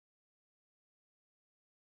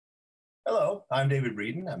Hello, I'm David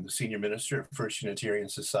Breeden. I'm the Senior Minister at First Unitarian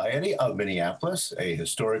Society of Minneapolis, a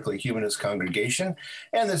historically humanist congregation,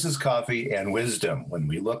 and this is Coffee and Wisdom, when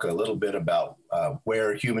we look a little bit about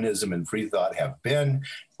where humanism and free thought have been,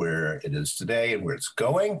 where it is today and where it's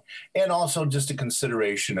going, and also just a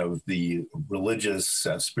consideration of the religious,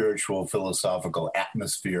 spiritual, philosophical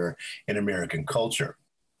atmosphere in American culture.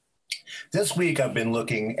 This week, I've been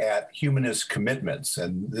looking at Humanist Commitments,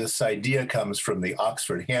 and this idea comes from the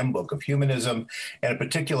Oxford Handbook of Humanism and a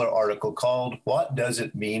particular article called What Does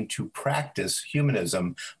It Mean to Practice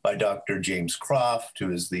Humanism by Dr. James Croft,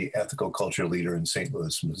 who is the ethical culture leader in St.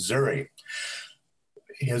 Louis, Missouri.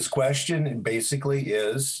 His question basically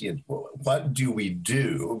is, what do we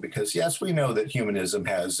do? Because yes, we know that humanism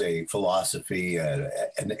has a philosophy and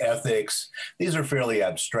ethics. These are fairly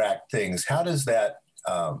abstract things. How does that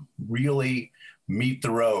really meet the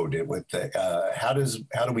road with how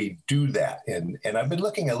do we do that? And I've been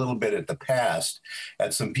looking a little bit at the past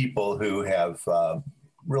at some people who have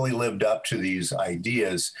really lived up to these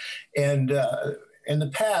ideas. And in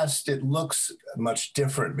the past, it looks much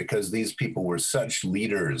different because these people were such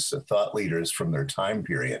leaders, thought leaders from their time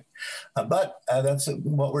period. But that's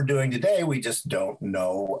what we're doing today. We just don't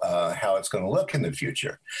know how it's going to look in the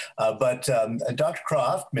future. But Dr.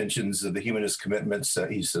 Croft mentions the humanist commitments.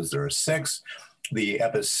 He says there are 6. The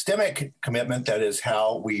epistemic commitment, that is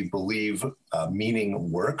how we believe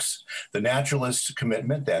meaning works. The naturalist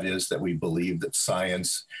commitment, that is that we believe that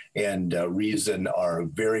science and reason are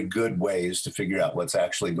very good ways to figure out what's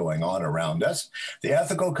actually going on around us. The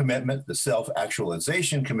ethical commitment, the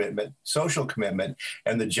self-actualization commitment, social commitment,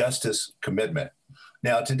 and the justice commitment.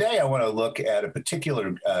 Now, today I want to look at a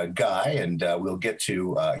particular guy, and we'll get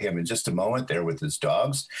to him in just a moment there with his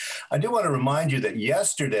dogs. I do want to remind you that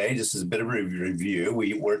yesterday, just as a bit of a review,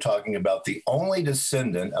 we were talking about the only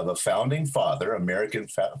descendant of a founding father, American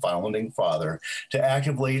founding father, to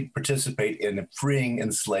actively participate in freeing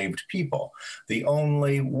enslaved people. The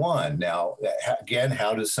only one. Now, again,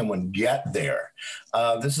 how does someone get there?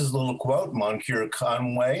 This is a little quote. Monsieur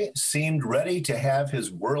Conway seemed ready to have his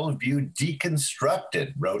worldview deconstructed,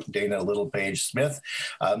 wrote Dana Littlepage Smith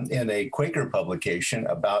in a Quaker publication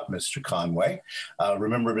about Mr. Conway.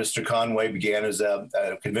 Remember, Mr. Conway began as a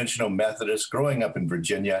conventional Methodist growing up in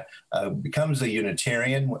Virginia, becomes a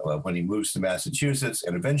Unitarian when he moves to Massachusetts,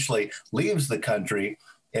 and eventually leaves the country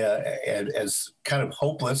and as kind of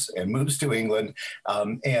hopeless and moves to England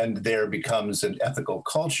and there becomes an ethical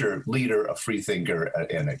culture leader, a freethinker,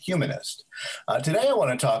 and a humanist. Today I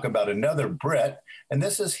want to talk about another Brit, and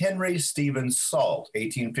this is Henry Stephen Salt,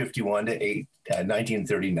 1851 to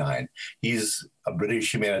 1939. He's a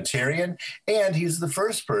British humanitarian, and he's the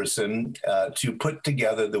first person to put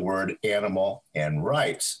together the word animal and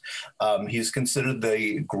rights. He's considered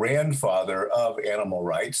the grandfather of animal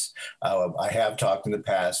rights. I have talked in the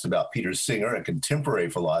past about Peter Singer, a contemporary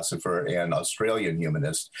philosopher and Australian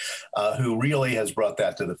humanist, who really has brought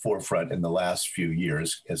that to the forefront in the last few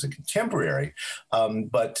years as a contemporary.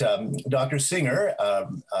 But Dr. Singer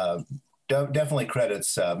definitely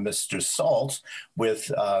credits Mr. Salt with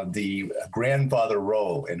the grandfather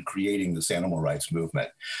role in creating this animal rights movement.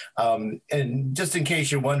 And just in case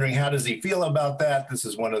you're wondering, how does he feel about that? This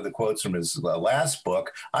is one of the quotes from his last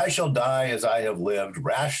book. I shall die as I have lived,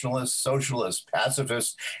 rationalist, socialist,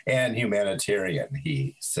 pacifist, and humanitarian,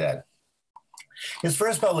 he said. His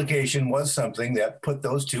first publication was something that put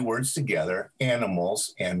those two words together,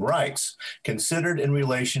 animals and rights, considered in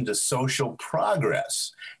relation to social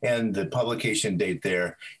progress. And the publication date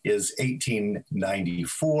there is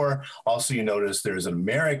 1894. Also, you notice there's an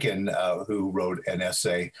American who wrote an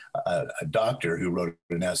essay, a doctor who wrote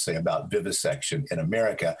an essay about vivisection in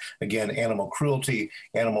America. Again, animal cruelty,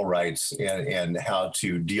 animal rights, and how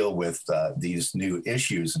to deal with these new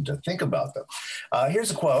issues and to think about them. Here's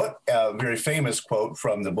a quote, a very famous quote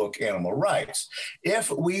from the book Animal Rights. If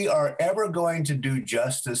we are ever going to do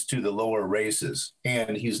justice to the lower races,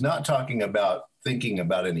 and he's not talking about thinking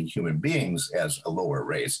about any human beings as a lower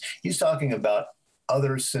race, he's talking about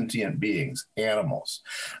other sentient beings, animals.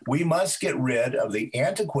 We must get rid of the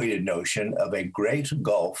antiquated notion of a great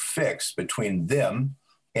gulf fixed between them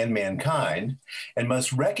and mankind, and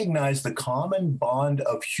must recognize the common bond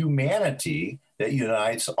of humanity that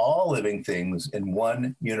unites all living things in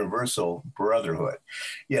one universal brotherhood.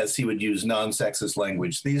 Yes, he would use non-sexist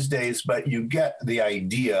language these days, but you get the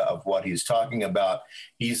idea of what he's talking about.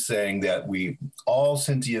 He's saying that all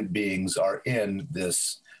sentient beings are in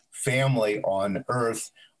this family on Earth,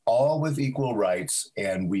 all with equal rights,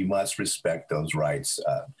 and we must respect those rights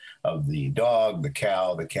of the dog, the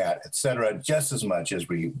cow, the cat, etc., just as much as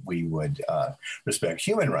we would respect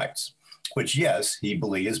human rights. which, yes, he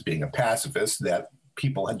believes, being a pacifist, that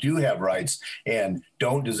people do have rights and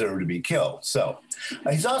don't deserve to be killed. So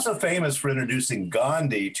he's also famous for introducing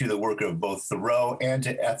Gandhi to the work of both Thoreau and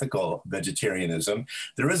to ethical vegetarianism.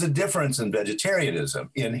 There is a difference in vegetarianism.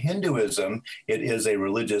 In Hinduism, it is a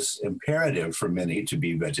religious imperative for many to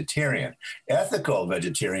be vegetarian. Ethical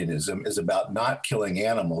vegetarianism is about not killing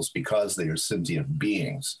animals because they are sentient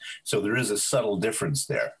beings. So there is a subtle difference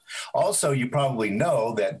there. Also, you probably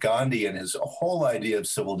know that Gandhi and his whole idea of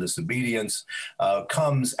civil disobedience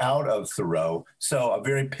comes out of Thoreau. So a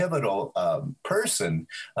very pivotal person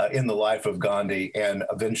in the life of Gandhi and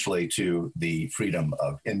eventually to the freedom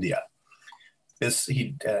of India.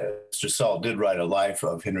 Mr. Salt did write a life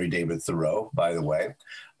of Henry David Thoreau, by the way.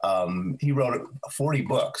 He wrote 40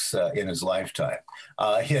 books in his lifetime.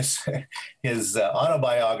 His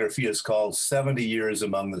autobiography is called 70 Years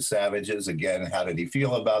Among the Savages. Again, how did he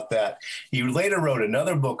feel about that? He later wrote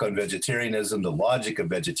another book on vegetarianism, The Logic of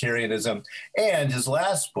Vegetarianism. And his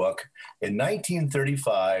last book in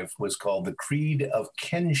 1935 was called The Creed of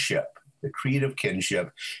Kinship, The Creed of Kinship,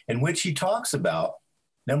 in which he talks about,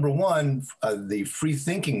 number one, the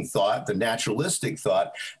free-thinking thought, the naturalistic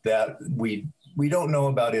thought that we don't know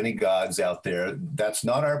about any gods out there. That's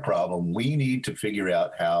not our problem. We need to figure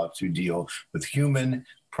out how to deal with human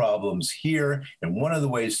problems here. And one of the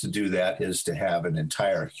ways to do that is to have an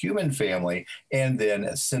entire human family and then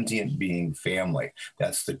a sentient being family.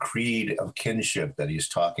 That's the creed of kinship that he's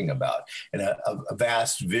talking about, and a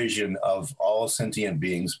vast vision of all sentient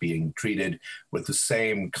beings being treated with the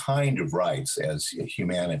same kind of rights as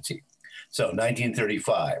humanity. So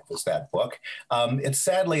 1935 was that book. It's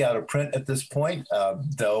sadly out of print at this point,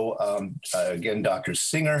 though, again, Dr.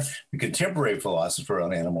 Singer, the contemporary philosopher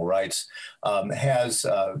on animal rights, has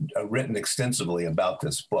written extensively about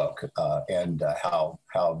this book and how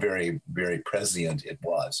very, very prescient it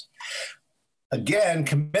was. Again,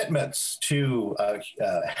 commitments to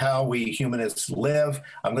how we humanists live.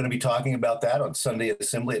 I'm going to be talking about that on Sunday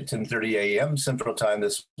Assembly at 10:30 a.m. Central Time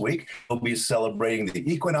this week. We'll be celebrating the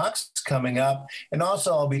equinox coming up. And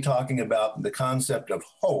also I'll be talking about the concept of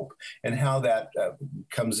hope and how that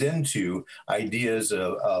comes into ideas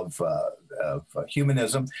of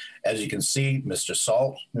humanism. As you can see, Mr.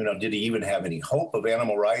 Salt, did he even have any hope of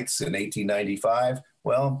animal rights in 1895?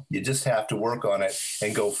 Well, you just have to work on it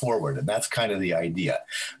and go forward. And that's kind of the idea.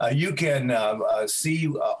 You can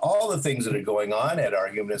see all the things that are going on at our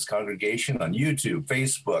Humanist congregation on YouTube,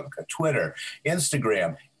 Facebook, Twitter,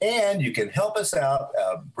 Instagram. And you can help us out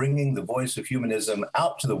bringing the voice of humanism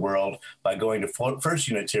out to the world by going to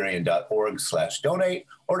firstunitarian.org/donate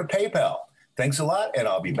or to PayPal. Thanks a lot, and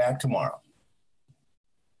I'll be back tomorrow.